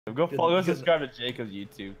Go follow us, subscribe to Jacob's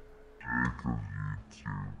YouTube.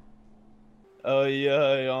 Oh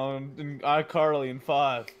yeah, iCarly in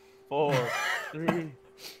 5, 4, 3,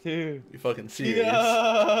 2. You fucking serious? Yeah.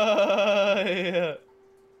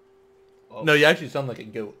 Oh. No, you actually sound like a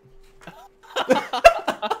goat.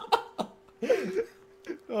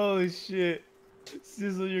 Holy shit.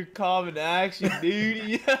 Sizzleurcob in action,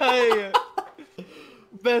 dude. Yeah.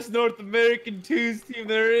 Best North American twos team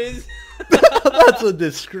there is. That's a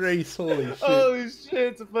disgrace, holy shit. Holy shit,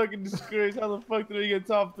 it's a fucking disgrace. How the fuck did we get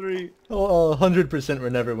top 3? Oh, 100% we're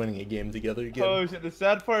never winning a game together again. Oh shit, the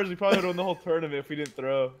sad part is we probably would have won the whole tournament if we didn't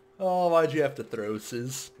throw. Oh, why'd you have to throw,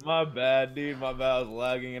 Sizz? My bad, dude. My bad. I was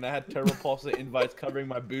lagging, and I had Turbo Pulse invites covering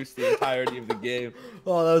my boost the entirety of the game.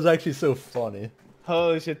 Oh, that was actually so funny.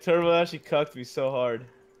 Holy shit, Turbo actually cucked me so hard.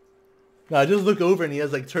 No, I just look over and he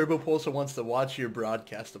has like Turbo Pulsar wants to watch your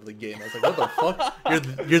broadcast of the game. I was like, what the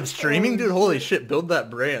fuck? You're streaming, dude? Holy shit, build that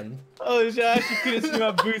brand. Holy shit, I actually couldn't see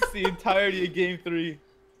my boost the entirety of game 3.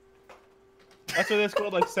 That's why they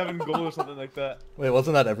scored like 7 goals or something like that. Wait,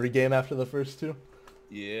 wasn't that every game after the first 2?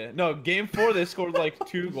 Yeah. No, game 4 they scored like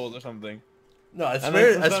 2 goals or something. No, I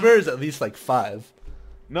swear it's at least like 5.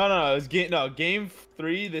 No, it was game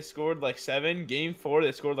 3 they scored like 7. Game 4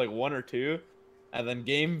 they scored like 1 or 2. And then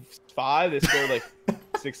game 5 they scored like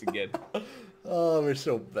 6 again. Oh, we're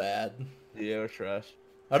so bad. Yeah, we're trash.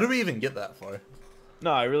 How did we even get that far?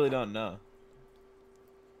 No, I really don't know.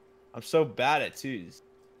 I'm so bad at twos.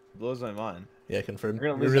 It blows my mind. Yeah, confirmed.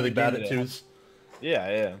 You're You're really bad at twos. Yeah,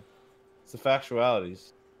 yeah. It's the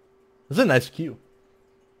factualities. This is a nice cue.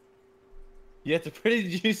 Yeah, it's a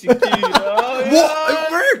pretty juicy cue. Oh, yeah.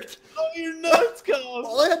 What? It worked! Oh, you're nuts, Cobb!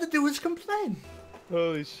 All I had to do was complain.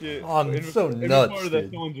 Holy shit. Oh, I'm so nuts, that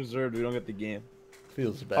dude. someone's reserved, we don't get the game.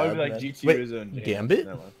 Feels bad, Probably like man. GT Wait, Rizzo and James. Gambit?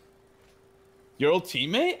 No, your old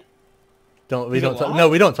teammate? We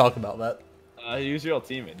don't talk about that. He was your old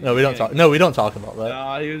teammate. No, we don't talk about that.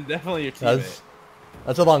 No, he was definitely your teammate.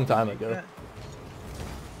 That's a long time ago.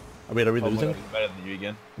 Are we losing? He's better than you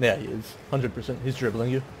again. Yeah, he is. 100%. He's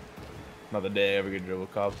dribbling you. Not the day I ever get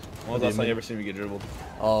dribbled, Cobb. When was the last time you ever seen me get dribbled?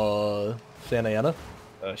 Santa Ana?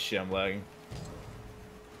 Shit, I'm lagging.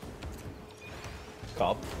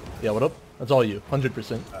 Cobb? Yeah, what up? That's all you.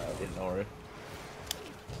 100%. Don't worry.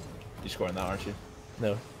 You scoring that, aren't you?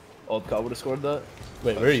 No. Old Cobb would have scored that?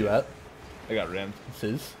 Wait, where are you at? I got rammed.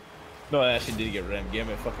 Sizz? No, I actually did get rammed.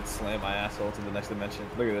 Gambit fucking slammed my asshole to the next dimension.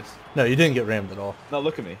 Look at this. No, you didn't get rammed at all. No,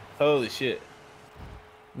 look at me. Holy shit.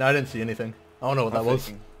 No, I didn't see anything. I don't know what that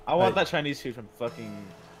was. I want that Chinese food from fucking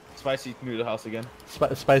Spicy Noodle House again.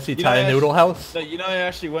 Spicy Thai Noodle House? No, you know I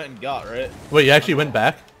actually went and got, right? Wait, you actually went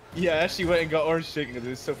back? Yeah, I actually went and got orange chicken because it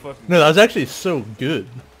was so fucking No, that was actually so good.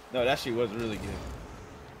 No, it actually was really good.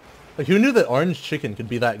 Like, who knew that orange chicken could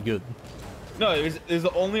be that good? No, it was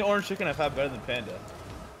the only orange chicken I've had better than Panda.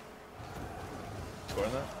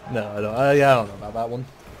 Scoring that? No, I don't. Yeah, I don't know about that one.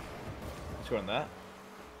 You scoring that?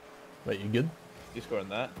 Wait, you good? You scoring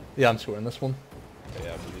that? Yeah, I'm scoring this one. Okay,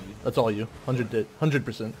 yeah, I believe you. That's all you.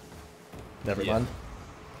 100%. Never mind.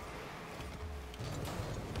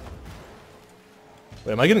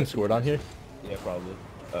 Wait, am I getting scored on here? Yeah, probably.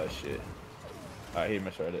 Oh shit. Alright, he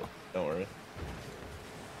misread it. Don't worry.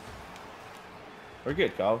 We're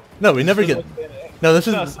good, Kyle. No, we never get. No, this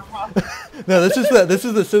is. No, this is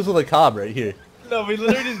the Sizzleurcob right here. No, we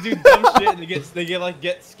literally just do dumb shit and they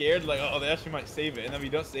get scared like, oh, they actually might save it, and then we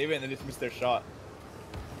don't save it and they just miss their shot.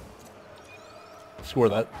 Score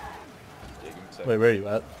that. Yeah, give me a second. Wait, where are you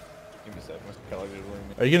at? Give me a second. Kinda like me.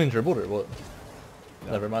 Are you getting dribbled or what?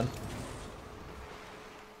 No. Never mind.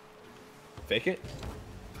 Fake it?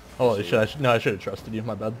 Holy shit! No, I should have trusted you.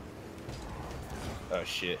 My bad. Oh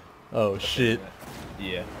shit. Oh shit.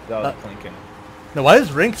 Yeah, that was clinking. No, why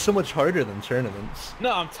is ranked so much harder than tournaments?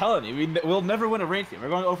 No, I'm telling you, we'll never win a ranked game. We're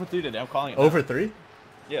going 0 for 3 today. I'm calling it. 0 for 3?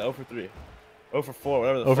 Yeah, 0 for 3. 0 for 4,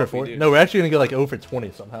 whatever the 0 for fuck 4? we do. No, we're actually gonna get like 0 for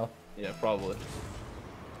 20 somehow. Yeah, probably.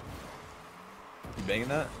 You banging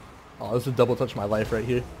that? Oh, this is double touch my life right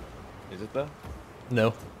here. Is it though?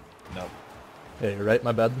 No. No. Yeah, you're right.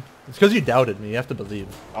 My bad. It's because you doubted me. You have to believe.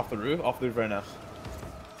 Off the roof? Off the roof right now.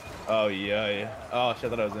 Oh yeah, yeah. Oh shit, I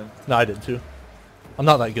thought I was in. No, I did too. I'm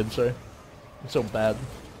not that good, sorry. I'm so bad.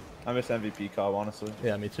 I miss MVP Cobb, honestly.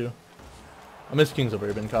 Yeah, me too. I miss Kings of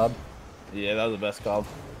Urban Cobb. Yeah, that was the best Cobb.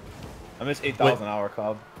 I miss 8,000 hour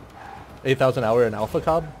Cobb. 8,000 hour and Alpha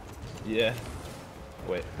Cobb? Yeah.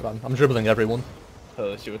 Wait. Hold on. I'm dribbling everyone.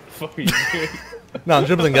 Holy shit, what the fuck are you doing? No, I'm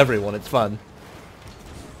dribbling everyone. It's fun.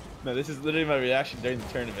 No, this is literally my reaction during the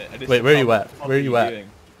tournament. Wait, where are you at? Where are you at?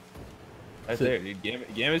 Right there, dude.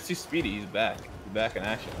 Gambit's too speedy. He's back. He's back in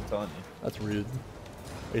action, I'm telling you. That's rude.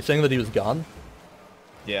 Are you saying that he was gone?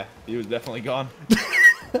 Yeah, he was definitely gone.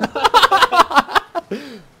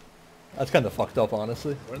 That's kind of fucked up,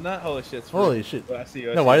 honestly. Wasn't that? Holy shit. Holy shit. I see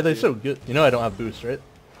you. No, why are they so good? You know I don't have boost, right?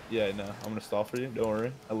 Yeah, no. I'm gonna stall for you. Don't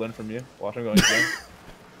worry. I learned from you. Watch him going again.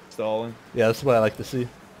 Stalling. Yeah, that's what I like to see.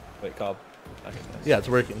 Wait, Cobb. Okay, nice. Yeah, it's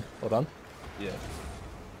working. Hold on. Yeah.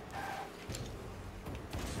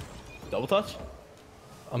 Double touch?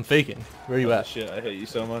 I'm faking. Where are you at? Shit, I hate you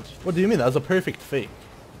so much. What do you mean? That was a perfect fake.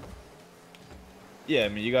 Yeah, I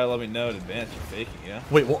mean, you gotta let me know in advance you're faking, yeah?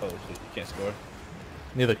 Wait, what? Holy shit, you can't score.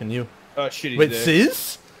 Neither can you. Oh, shit, he's Wait, there.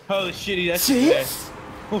 Sizz? Holy shit, that's there. Sizz?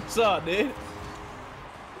 What's up, dude?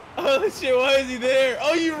 Holy shit, why is he there?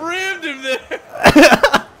 Oh, you rammed him there!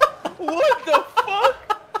 What the fuck?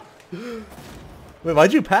 Wait,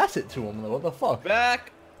 why'd you pass it to him though? What the fuck?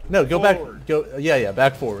 Back. No, go forward. back. Go. Yeah,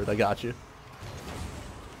 back forward. I got you.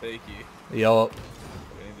 Thank you. Yo. I need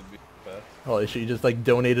to be fast. Holy shit, you just like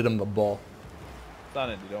donated him the ball. It's not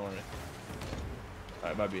in, dude, don't worry.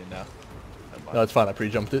 Alright, might be in now. No, it's fine. I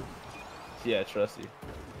pre-jumped it. Yeah, trust you.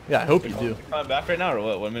 Yeah, I hope you do. Coming back right now or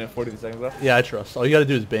what? 1 minute 40 seconds left? Yeah, I trust. All you gotta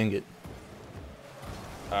do is bang it.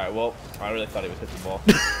 Alright, well, I really thought he would hit the ball.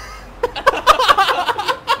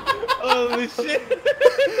 Holy shit!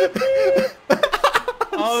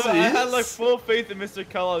 I had like full faith in Mr.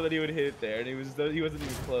 Kellogg that he would hit it there, and he wasn't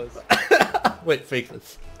even close. Wait, fake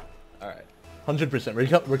this. All right.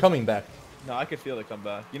 100%. We're coming back. No, I could feel the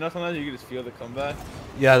comeback. You know, sometimes you can just feel the comeback.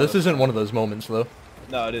 Yeah, this isn't one of those moments though.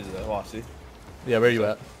 No, it is though. Watch, see. Yeah, where are you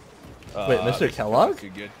at? Wait, Mr. Kellogg? Too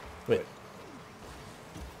good. Wait.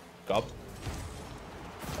 Gob.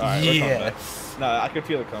 All right. Yes. No, I could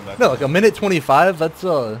feel the comeback. No, like a minute 25. That's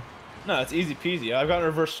No, it's easy peasy. I've got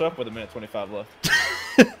reverse swept with 1:25 left.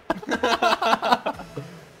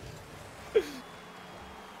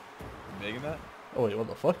 Making that? Oh wait, what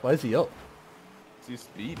the fuck? Why is he up? See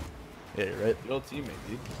speed. Yeah, you're right. Your old teammate,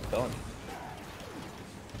 dude. I'm telling you.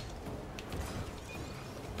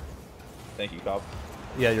 Thank you, Cobb.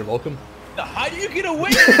 Yeah, you're welcome. Now, how do you get away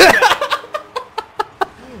with that?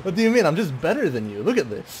 What do you mean? I'm just better than you. Look at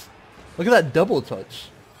this. Look at that double touch.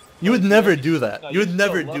 You would never do that. No, You would you're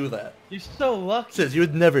never so do lucky. that. You're so lucky. Sizz, you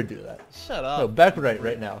would never do that. Shut up. No, back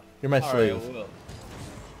right now. You're my All right, slave. I will.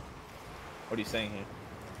 What are you saying here?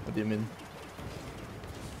 What do you mean?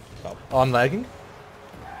 Cobb. Oh, I'm lagging?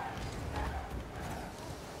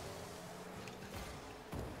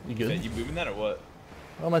 You good? You moving that or what?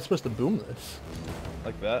 How am I supposed to boom this?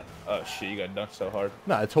 Like that? Oh shit, you got dunked so hard.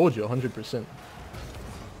 Nah, I told you, 100%.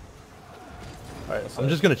 Alright, I'm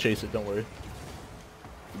just gonna chase it, don't worry.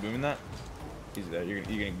 You booming that? He's there. You're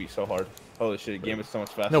getting beat so hard. Holy shit, Gambit's so much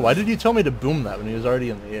faster. No, why did you tell me to boom that when he was already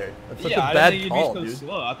in the air? That's such a I bad didn't think call, you'd be dude. so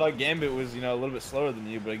slow. I thought Gambit was, you know, a little bit slower than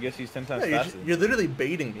you, but I guess he's 10 times Yeah, faster. you're literally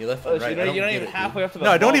baiting me left Oh, and so right. you're I not don't even get it, halfway dude. up to the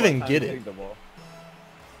No, I don't ball even by the time get you it. take the ball.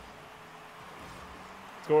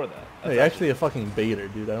 Score that. No, you're actually a fucking baiter,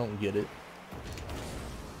 dude. I don't get it.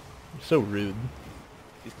 You're so rude.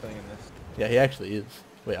 He's clinging this. Yeah, he actually is.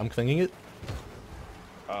 Wait, I'm clinging it?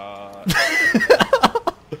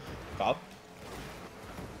 Cobb?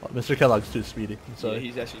 Oh, Mr. Kellogg's too speedy. I'm sorry. Yeah,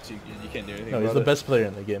 he's actually too good. You can't do anything No, about he's the it. best player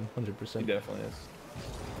in the game, 100%. He definitely is.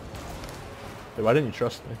 Wait, why didn't you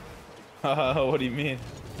trust me? What do you mean?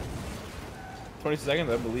 20 seconds?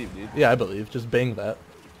 I believe, dude. Yeah, I believe. Just bang that.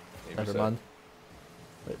 Maybe Never so. mind.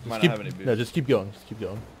 Wait, just Might not keep, have any boost. no, just keep going. Just keep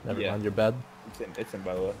going. Never Yeah. mind. You're bad. It's in,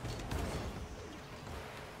 by the way.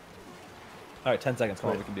 Alright, 10 seconds.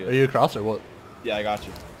 Come on, we can do Are it. you across or what? Yeah, I got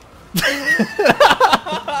you.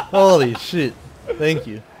 Holy shit. Thank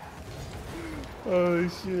you. Holy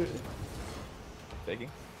shit. Faking?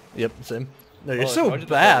 Yep, same. No, you're Oh, so why'd you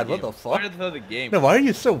throw bad. the What game? the Why'd fuck? you throw the game? No, why are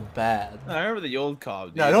you so bad? I remember the old Cobb,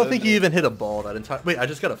 dude. No, I don't Those think are- you even hit a ball that entire. Wait, I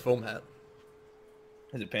just got a foam hat.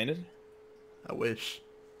 Is it painted? I wish.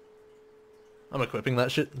 I'm equipping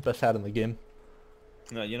that shit. Best hat in the game.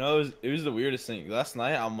 No, you know, it was the weirdest thing. Last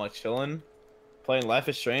night, I'm like chilling, playing Life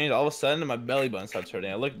is Strange. All of a sudden, my belly button starts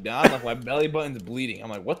hurting. I look down, like my belly button's bleeding. I'm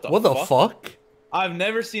like, what the What the fuck? I've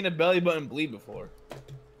never seen a belly button bleed before.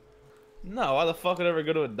 No, why the fuck would I ever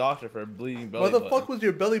go to a doctor for a bleeding belly Why the button? fuck was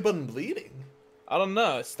your belly button bleeding? I don't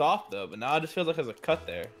know. It stopped though, but now it just feels like there's a cut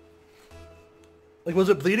there. Like, was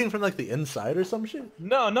it bleeding from like the inside or some shit?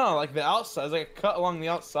 No, like the outside. It's like a cut along the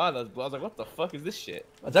outside. I was like, what the fuck is this shit?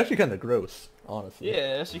 That's actually kind of gross, honestly.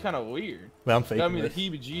 Yeah, it's actually kind of weird. Wait, I'm Got faking me the this.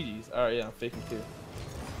 heebie-jeebies. All right, yeah, I'm faking too.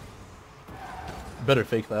 Better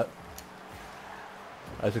fake that.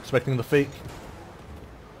 I was expecting the fake.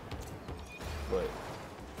 Wait,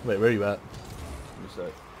 Wait, where are you at? just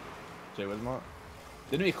like Jay Wismont.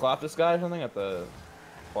 Didn't we clap this guy or something at the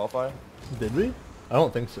qualifier? Did we? I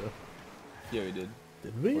don't think so. Yeah, we did.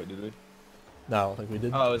 Did we? Wait, did we? No, I don't think we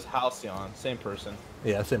did. Oh, it was Halcyon. Same person.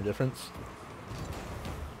 Yeah, same difference.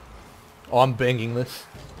 Oh, I'm banging this.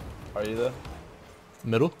 Are you there?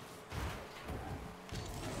 Middle.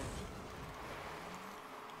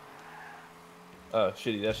 Oh,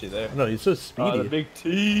 shit, he's actually there. No, he's so speedy. Oh, the big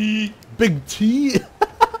T. Big T.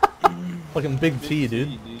 Fucking big T, dude.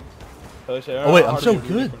 Dude. Oh wait, I'm so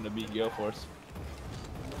good. From the beat Gale Force.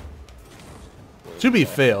 To be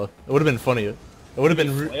fail, it would have been funny. It would have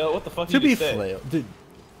been. Flail? What the fuck? To did be you say? flail, dude.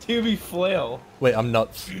 To be flail. Wait, I'm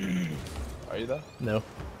nuts. Are you there? No.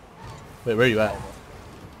 Wait, where are you at?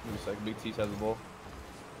 Give me a sec. Big T's has the ball.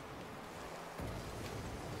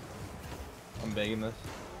 I'm begging this.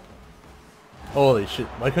 Holy shit!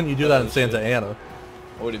 Why couldn't you do that in Santa Ana?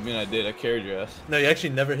 What do you mean I did? I carried your ass. No, you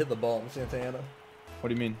actually never hit the ball in Santa Ana. What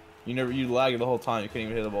do you mean? You lagged the whole time. You couldn't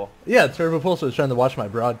even hit the ball. Yeah, Turbo Pulse was trying to watch my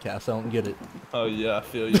broadcast. I don't get it. Oh yeah, I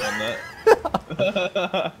feel you on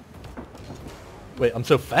that. Wait, I'm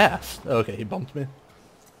so fast. Oh, okay, he bumped me.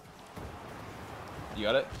 You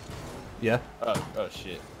got it? Yeah. Oh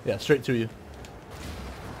shit. Yeah, straight to you.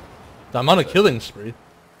 I'm on a killing spree.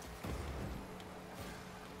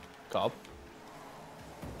 Cobb.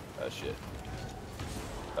 Oh shit.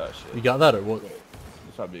 Oh shit. You got that or what? Wait,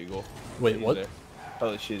 this might be a goal. Wait, He's what? There.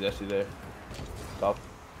 Holy shit, he's actually there. Cobb.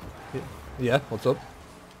 Yeah, what's up?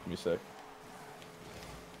 Give me a sec.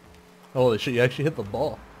 Holy shit, you actually hit the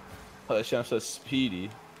ball. Holy shit, I'm so speedy.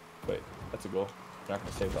 Wait, that's a goal. You're not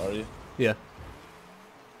gonna save it, are you? Yeah.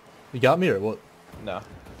 You got me or what? No.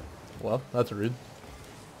 Well, that's rude.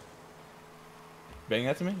 Bang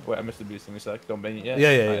that to me? Wait, I missed the beast. Give me a sec. Don't bang it yet. Yeah,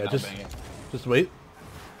 Alright, now just bang it. just wait.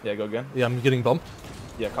 Yeah, go again. Yeah, I'm getting bumped.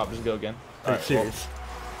 Yeah, Cobb, just go again. Are you Alright, serious?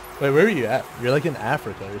 Wait, where are you at? You're like in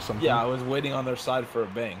Africa or something. Yeah, I was waiting on their side for a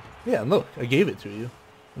bang. Yeah, look, I gave it to you.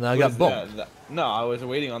 And then I What got is bumped. No, I was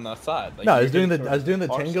waiting on that side. Like, No, I you was were doing getting the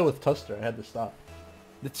towards our tango side. with Tuster. I had to stop.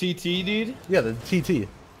 The TT, dude? Yeah, the TT.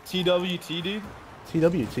 TWT, dude?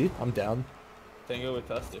 TWT. I'm down. Tango with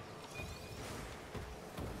Tuster.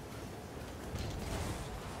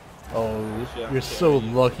 Oh, Yeah, you're so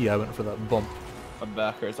lucky I went for that bump. My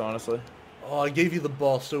back hurts, honestly. Oh, I gave you the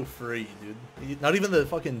ball so free, dude. Not even the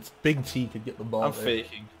fucking big T could get the ball. I'm there.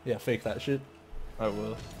 faking. Yeah, fake that shit. I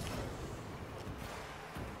will.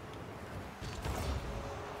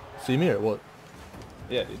 See me or what?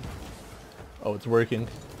 Yeah, dude. Oh, it's working.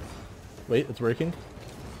 Wait, it's working?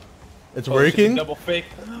 It's Oh, shit, working? double fake.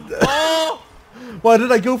 Oh! Why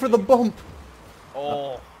did I go for the bump?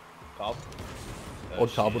 Oh. Cobb.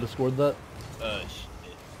 Old Cobb would have scored that.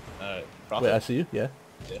 Shit. Alright. Wait, I see you. Yeah.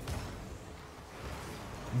 Yeah.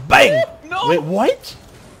 Bang! No! Wait, what?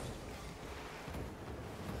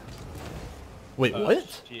 Wait, Oh,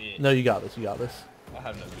 what? shit. No, you got this. You got this. I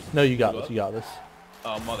have no good. No, you got this. You got this.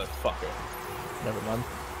 Oh, motherfucker. Never mind.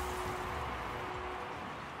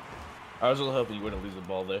 I was really hoping you wouldn't lose the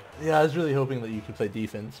ball there. Yeah, I was really hoping that you could play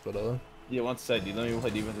defense, but Yeah, once said, dude. Let me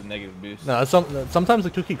play defense with negative boost. no. Sometimes the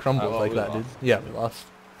cookie crumbles well, like we that, dude. lost. Yeah, we lost.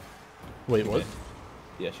 Wait, She what? missed.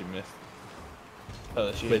 Yeah, she missed.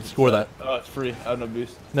 Oh, she Wait, score that. Oh, it's free. I have no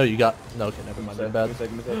boost. No, you got. No, okay, never mind. I'm bad.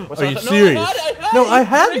 What's Are you that? serious? No, No, I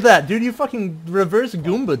had that, dude. You fucking reverse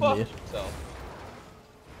goomba'd Fuck me. yourself.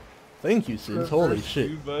 Thank you, Sizz. Holy Reverse shit.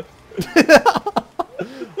 dude, bud.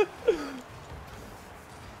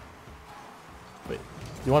 Wait,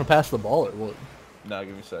 you want to pass the ball or what? Nah,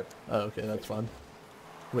 give me a sec. Oh, okay, that's fine.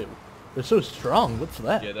 Wait, they're so strong. What's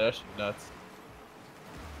that? Yeah, that's nuts.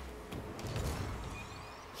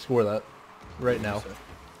 Score that right now.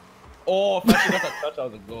 Oh, if I actually got that touch, I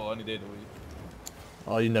was a goal. I need to leave.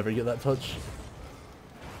 Oh, you never get that touch.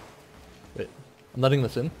 Wait, I'm letting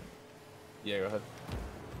this in. Yeah, go ahead.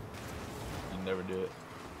 You never do it.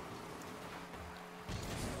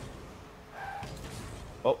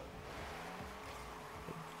 Oh,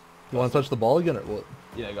 You want to touch the ball again or what?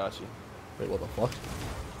 yeah, I got you. Wait, what the fuck?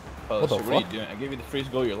 Oh, What the shit, what are you fuck? doing? I gave you the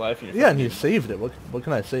freest goal of your life. And you're Yeah, and fucking he saved it. What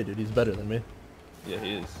can I say, dude? He's better than me. Yeah,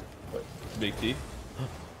 he is. What? Big T?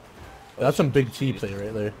 That's some big T play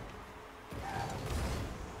right there.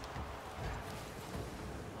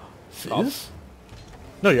 Sizz?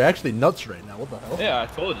 No, you're actually nuts right now. What the hell? Yeah, I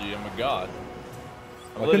told you. I'm a god.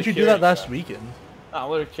 Why couldn't you do that last weekend? Nah,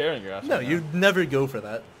 I'm literally carrying your ass. No, right now. you'd never go for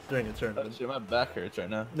that during a Oh, tournament. shit, my back hurts right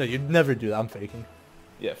now. No, you'd never do that. I'm faking.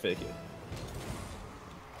 Yeah, fake it.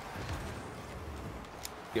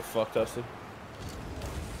 Get fucked, Dusty.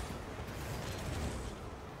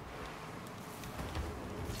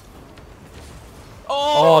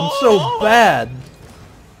 Oh, I'm so bad.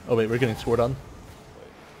 Oh wait, we're getting scored on.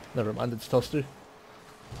 Never mind, it's Tuster. Yeah,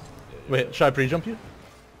 Wait, should I pre-jump you?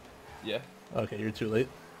 Yeah. Okay, you're too late.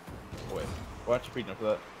 Wait. Why don't you pre-jump for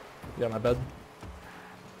that? Yeah, my bad.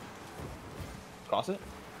 Cross it.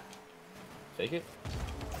 Fake it.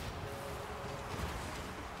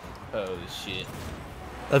 Holy shit.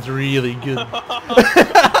 That's really good.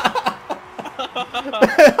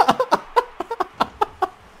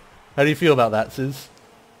 How do you feel about that, Sizz?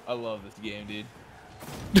 I love this game, dude.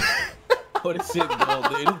 What a sick goal,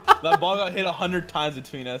 dude. That ball got hit 100 times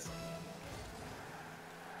between us.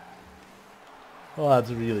 Oh, that's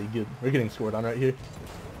really good. We're getting scored on right here.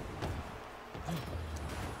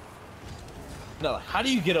 No, like, how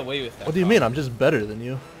do you get away with that? What do you mean? I'm just better than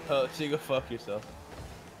you. Oh, so you go fuck yourself.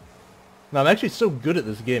 No, I'm actually so good at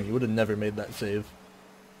this game. You would have never made that save.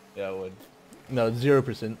 Yeah, I would. No,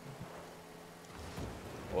 0%.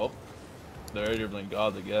 Well, they're dribbling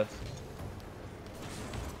gods, I guess.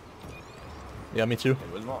 Yeah, me too. Hey,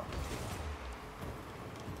 where's mom?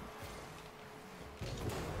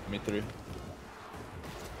 Me 3.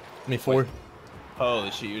 Me 4. Wait.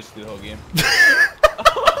 Holy shit, you just threw the whole game.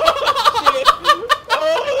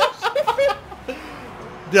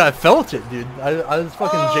 Dude, I felt it, dude. I was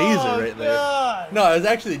fucking Jazer right there. God. No, I was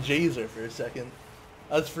actually Jazer for a second.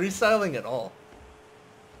 I was freestyling it all.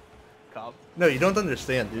 Cop. No, you don't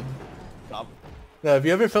understand, dude. Cop. No, have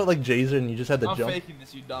you ever felt like Jazer and you just had to I'm jump? faking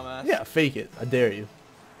this, you dumbass. Yeah, fake it. I dare you.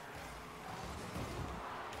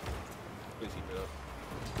 Please keep it up.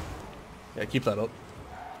 Yeah, keep that up.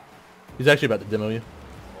 He's actually about to demo you.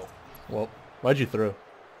 Oh. Well, why'd you throw?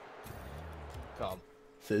 Cop.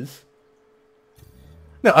 Sizz?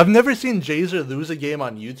 No, I've never seen Jazer lose a game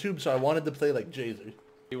on YouTube, so I wanted to play like Jazer.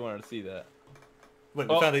 You wanted to see that. Wait,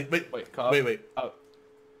 we found it. Wait, Cop. Wait. Oh.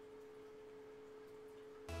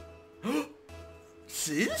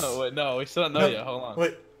 Sizz? Oh, wait, no, we still don't know yet. Hold on.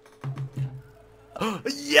 Wait.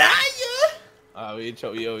 Yeah!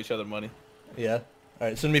 We owe each other money. Yeah.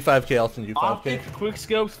 Alright, send me 5K, I'll send you 5K. Optic, quick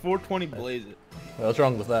scopes, 420, blaze it. Well, what's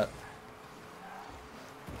wrong with that?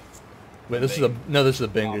 Wait, this is a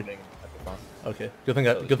banger. Okay,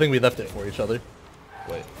 good thing we left it for each other.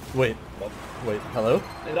 Wait, hello?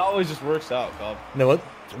 It always just works out, Cobb. No,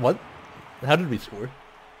 what? How did we score?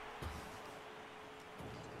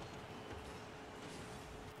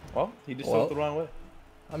 Well, he just went the wrong way.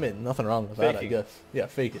 I mean, nothing wrong with that, I guess. Yeah,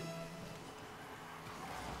 fake it.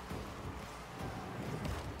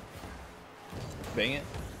 Bang it.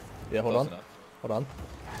 Yeah, hold on.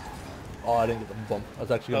 Oh, I didn't get the bump. I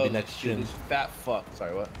was actually gonna be next gen. Fat fuck.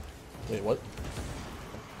 Sorry, what? Wait, what?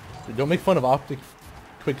 Dude, don't make fun of Optic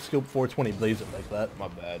Quick Scope 420 Blaze it like that. My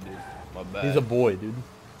bad, dude. My bad. He's a boy, dude.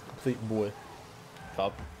 Complete boy.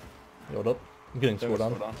 Top. Yo, what up? I'm getting scored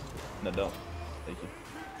on. No, don't. Thank you.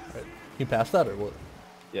 Alright. Can you pass that or what?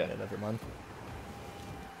 Yeah. Yeah, never mind.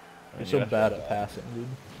 You're so bad at passing, dude.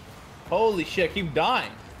 Holy shit, I keep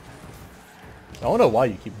dying. I don't know why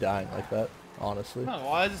you keep dying like that, honestly. No,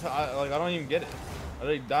 why is this, I don't even get it. I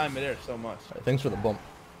already die in midair so much. Alright, thanks for the bump.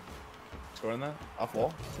 Scoring that? Off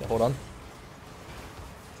wall? Yeah, hold on.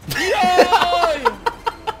 Yo!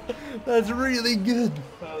 That's really good.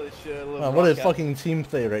 Holy shit, What a fucking team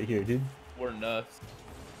play right here, dude. We're nuts.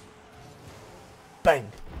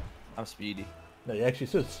 Bang! I'm speedy. No, you're actually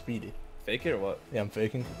so speedy. Fake it or what? Yeah, I'm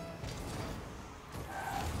faking.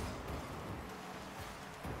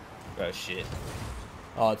 Oh shit.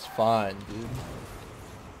 Oh, it's fine, dude.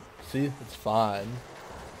 See? It's fine.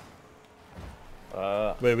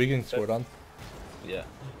 Wait, we getting scored on? Yeah.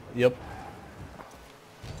 Yep.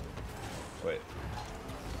 Wait.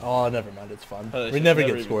 Oh, never mind. It's fine. Oh, we never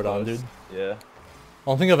get scored on, dude. Yeah. I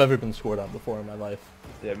don't think I've ever been scored on before in my life.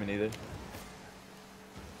 Yeah, me neither.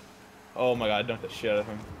 Oh my god, I dunked the shit out of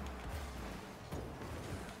him.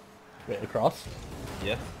 Wait, across?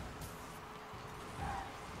 Yeah.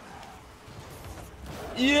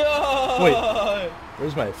 Yeah. Wait.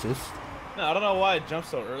 Where's my assist? No, I don't know why I jumped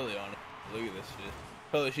so early on it. Look at this shit.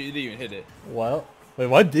 Holy shit, you didn't even hit it. Well, wait,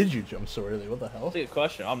 why did you jump so early? What the hell? That's a good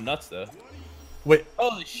question. I'm nuts though. Wait.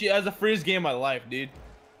 Holy shit, that's the freest game of my life, dude.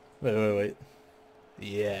 Wait.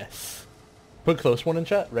 Yes. Put close one in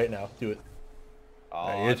chat right now. Do it. Oh,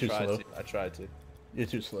 right, you're too slow. I tried to. You're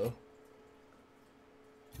too slow.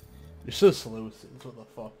 You're so slow, Sizz. What the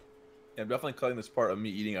fuck? Yeah, I'm definitely cutting this part of me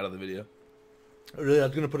eating out of the video. Really, I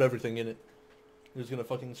was gonna put everything in it. You're just gonna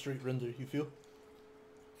fucking straight render, you feel?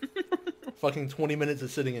 Fucking 20 minutes of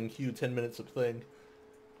sitting in queue, 10 minutes of playing.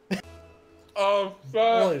 Oh,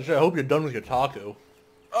 fuck. Holy shit, I hope you're done with your taco.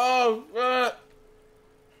 Oh, fuck.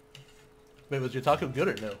 Wait, was your taco good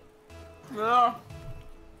or no? No.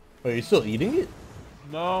 Wait, are you still eating it?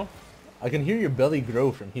 No. I can hear your belly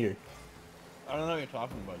grow from here. I don't know what you're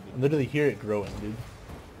talking about, I dude. literally hear it growing, dude.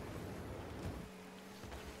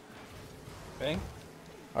 Bang?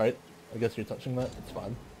 Alright, I guess you're touching that. It's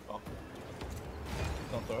fine. Oh.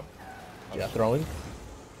 Don't throw. Yeah, throwing.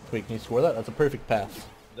 Wait, can you score that? That's a perfect pass.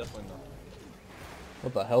 Definitely not.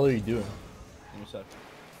 What the hell are you doing? Give me a sec.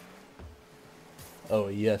 Oh,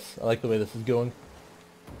 yes. I like the way this is going.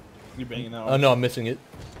 You're banging that Oh, no, I'm missing it.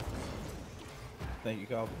 Thank you,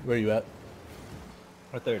 Cobb. Where are you at?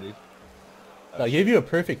 Right there, dude. I gave you a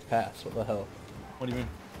perfect pass. What the hell? What do you mean?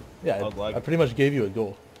 Yeah, I pretty much gave you a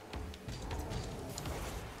goal.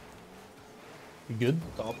 You good?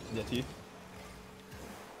 Cobb, yeah, teeth.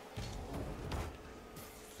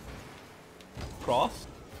 Cross?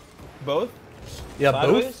 Both? Yeah,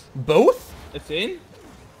 Sideways? both? Both? It's in?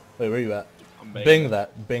 Wait, where are you at? I'm Bang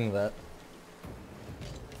that. Bang that.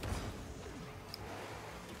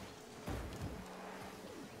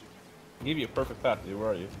 I gave you a perfect pass, dude. Where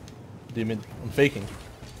are you? Do you mean I'm faking?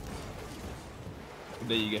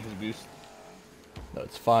 There you get his boost. No,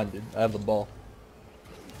 it's fine, dude. I have the ball.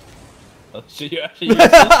 Oh, shit, you actually used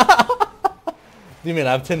it? Do you mean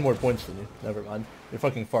I have 10 more points than you? Never mind. You're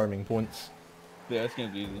fucking farming points. Yeah, it's gonna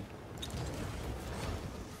be easy.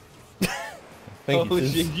 Thank Holy you,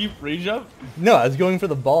 shit, Sizz. you free jump? No, I was going for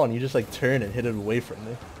the ball and you just like turn and hit it away from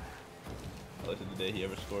me. Look at the day he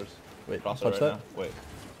ever scores. Wait, Cross it touch right that? now. Wait.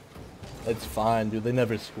 It's fine, dude. They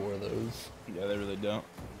never score those. Yeah, they really don't.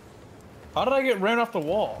 How did I get ran off the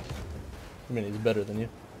wall? I mean, he's better than you.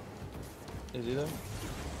 Is he though?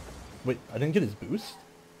 Wait, I didn't get his boost?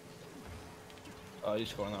 Oh, you're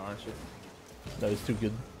scoring that, aren't you? No, he's too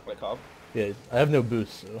good. Wait, Cobb? Yeah, I have no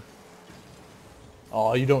boost, so.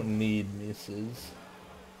 Oh, you don't need me, Sizz.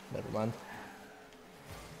 Never mind.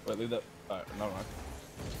 Wait, leave that. Alright, never mind.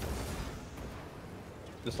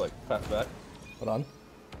 Just like, pass back. Hold on.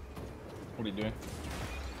 What are you doing?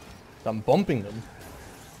 I'm bumping them.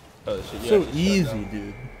 Oh, shit, So easy,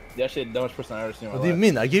 dude. You actually had the dumbest person I've ever seen in my What do you life.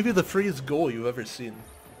 mean? I gave you the freest goal you've ever seen.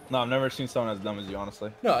 No, I've never seen someone as dumb as you,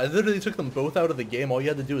 honestly. No, I literally took them both out of the game. All you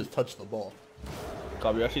had to do is touch the ball.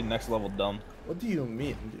 Cobb, you're actually next level dumb. What do you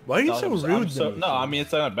mean, dude? Why are you No, so I'm rude to so, me? No, I Sizz? mean,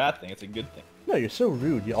 it's not a bad thing. It's a good thing. No, you're so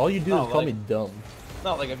rude. All you do No, is call like- me dumb.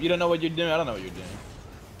 No, like, if you don't know what you're doing, I don't know what you're doing.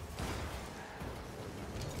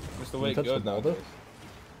 It's the way it touch the goes ball, nowadays.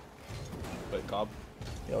 though? Wait, Cobb.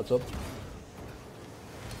 Yeah, what's up?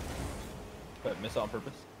 Wait, miss on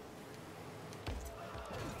purpose?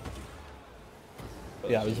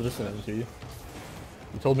 Yeah, I was listening to you.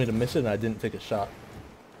 You told me to miss it and I didn't take a shot.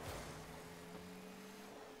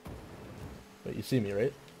 Wait, you see me,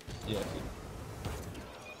 right? Yeah, dude.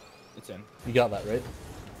 It's in. You got that, right?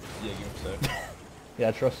 Yeah, give me a sec. Yeah,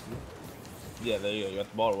 I trust you. Yeah, there you go. You got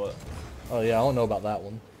the ball or what? Oh yeah, I don't know about that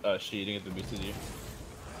one. Shit, you didn't get the boost, did you?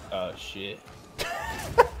 Shit.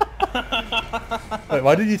 Wait,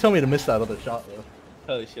 why did you tell me to miss that other shot, though?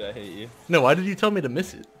 Holy shit, I hate you. No, why did you tell me to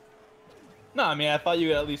miss it? No, I mean, I thought you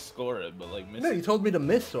would at least score it, but like, miss No, it. you told me to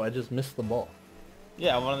miss, so I just missed the ball.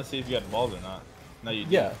 Yeah, I wanted to see if you had balls or not. No, you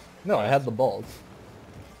did. Yeah. No, I had the balls.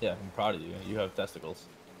 Yeah, I'm proud of you. You have testicles.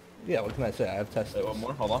 Yeah, what can I say? I have testicles. Wait, one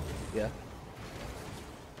more? Hold on. Yeah.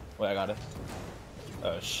 Wait, I got it.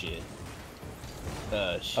 Oh, shit.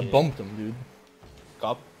 Shit. I bumped him, dude.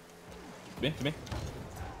 Cop. To me. Wait.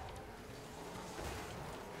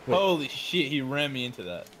 Holy shit, he ran me into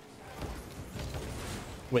that.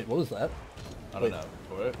 Wait, what was that? I don't Wait. know.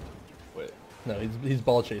 For it? Wait. No, he's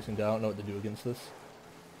ball chasing, dude. I don't know what to do against this.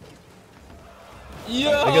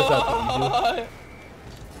 Yeah. I guess that's what you do.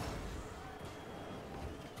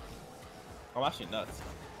 I'm actually nuts.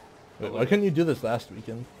 Wait, why couldn't you do this last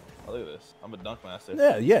weekend? Oh, look at this. I'm a dunk master.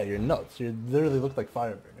 Yeah, you're nuts. You literally look like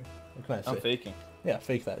Fireburner. What can I say? I'm faking. Yeah,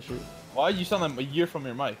 fake that shit. Why you sound like a year from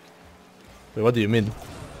your mic? Wait, what do you mean?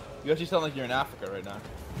 You actually sound like you're in Africa right now.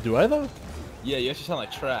 Do I though? Yeah, you actually sound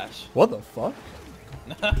like trash. What the fuck?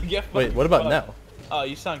 Get Wait, fucking what about fucked. now? Oh,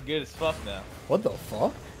 you sound good as fuck now. What the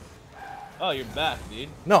fuck? Oh, you're back, dude.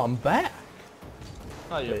 No, I'm back.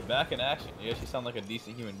 Oh, you're Wait. back in action. You actually sound like a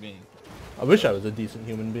decent human being. I wish I was a decent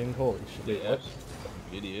human being. Holy shit. Wait, Yeah, what?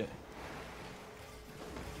 fucking idiot.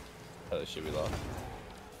 Oh, shit, we lost.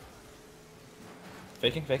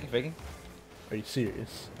 Faking. Are you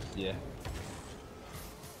serious? Yeah.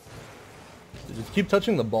 Just keep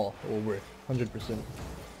touching the ball. It will work. 100%.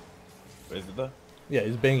 Wait, is it though? Yeah,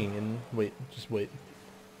 he's banging in. Wait, just wait.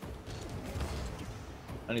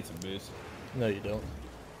 I need some boost. No, you don't.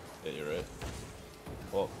 Yeah, you're right.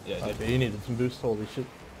 Well, yeah, I did. Okay, you needed some boost. Holy shit.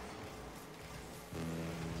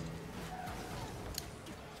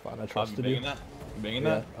 It's fine. I Oh, you trusted you. banging that? You banging Yeah,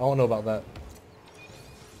 that? I don't know about that.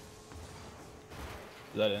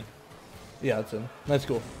 Is that in? Yeah, that's in. Nice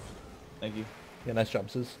goal. Thank you. Yeah, nice job,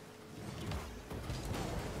 Sizz.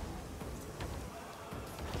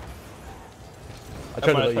 I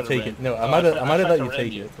tried to let you take it. No, I might have let you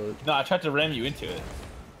take it, but No, I tried to ram you into it.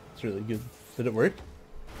 It's really good. Did it work?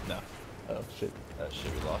 No. Oh shit. That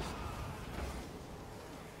shit we lost.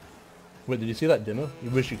 Wait, did you see that demo?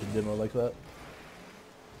 You wish you could demo like that.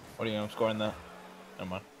 What are you I'm scoring that?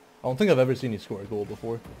 Never mind. I don't think I've ever seen you score a goal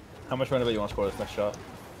before. How much run about you want to score this next shot?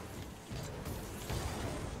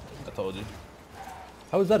 I told you.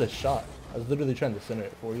 How was that a shot? I was literally trying to center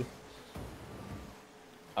it for you.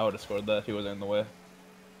 I would have scored that if he wasn't in the way.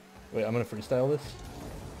 Wait, I'm gonna freestyle this.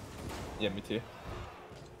 Yeah, me too.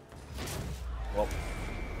 Well.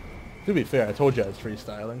 To be fair, I told you I was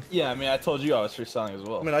freestyling. Yeah, I mean, I told you I was freestyling as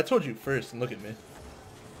well. I mean, I told you first, and look at me.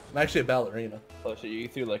 I'm actually a ballerina. Oh shit, you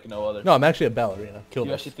threw like no other. No, I'm actually a ballerina. Killed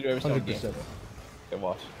You us. actually threw every single 100%. game. Okay,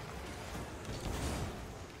 watch.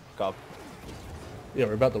 Cobb. Yeah,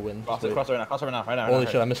 we're about to win. Cross it right now, cross it right now, right now. Holy right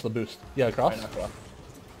shit, I missed the boost. Yeah, cross? Right now, cross.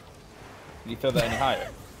 Did you throw that any higher?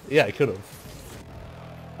 Yeah, I could have.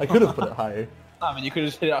 I could have put it higher. I mean, you could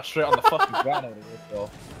have just hit it out straight on the fucking ground over there, so.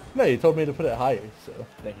 No, you told me to put it higher, so.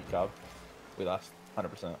 Thank you, Cobb. We lost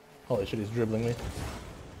 100%. Holy shit, he's dribbling me.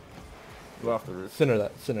 Go off the roof. Center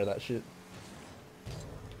that shit.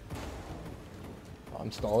 Oh,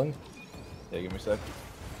 I'm stalling. Yeah, give me a sec.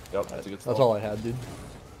 Yep, that's a good stall. That's all I had, dude.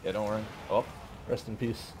 Yeah, don't worry. Oh. Rest in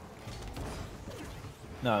peace.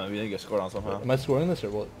 No, we didn't get scored on somehow. Am I scoring this or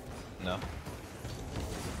what? No.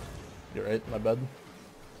 You're right, my bad.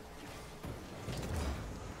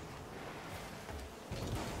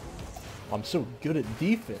 I'm so good at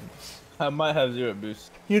defense. I might have 0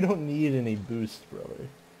 boost. You don't need any boost, brother.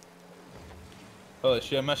 Holy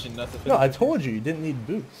shit, I'm actually nuts. No, I told you didn't need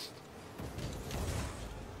boost.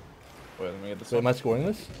 Wait, let me get this Wait, one. am I scoring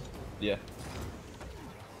this? Yeah.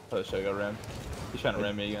 Holy shit, I got rammed. He's trying to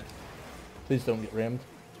ram me again. Please don't get rammed.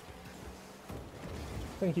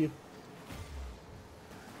 Thank you.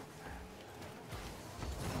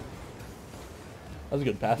 That was a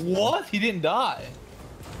good pass. What? He didn't die.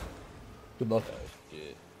 Good luck. Oh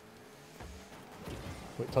shit.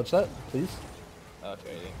 Wait, touch that, please.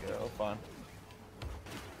 Okay, he didn't get it. Oh, fine.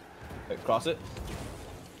 Okay, cross it.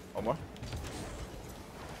 One more.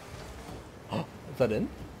 Is that in?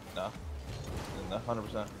 No. No,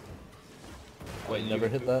 100%. Wait, Never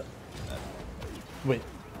hit that. No. Wait.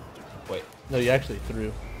 Wait. No, you actually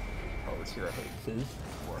threw. Oh, let's see that. Sizz?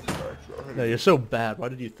 No, you're so bad. Why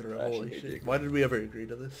did you throw? Holy shit. Why did we ever agree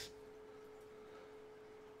to this?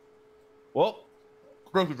 Well,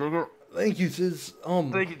 thank you, Jacob. Thank you, Sizz.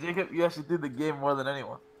 Thank you, Jacob. You actually did the game more than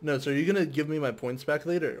anyone. No, so are you gonna give me my points back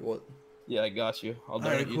later or what? Yeah, I got you. I'll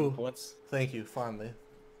Alright, donate you cool. the points. Thank you, finally.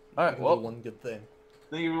 Alright, Do well, one good thing.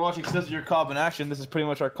 thank you for watching Sizzleurcob in action. This is pretty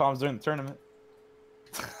much our comms during the tournament.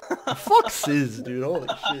 Fuck Sizz, dude. Holy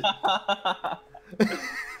shit.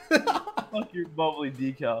 Fuck your bubbly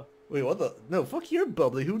decal. Wait, what the? No, fuck your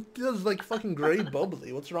bubbly. Who does like fucking gray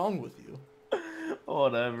bubbly? What's wrong with you?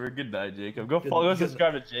 Whatever. Good night, Jacob. Go follow, go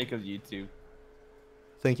subscribe to Jacob's YouTube.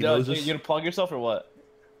 Thank you, Yo, Moses. you gonna plug yourself or what?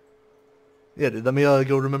 Yeah, dude. Let me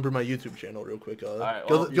go remember my YouTube channel real quick. Alright,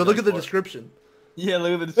 go well, look at the description. Yeah,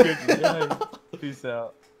 look at the description. Yeah. Peace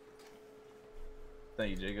out.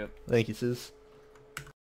 Thank you, Jacob. Thank you, Sizz.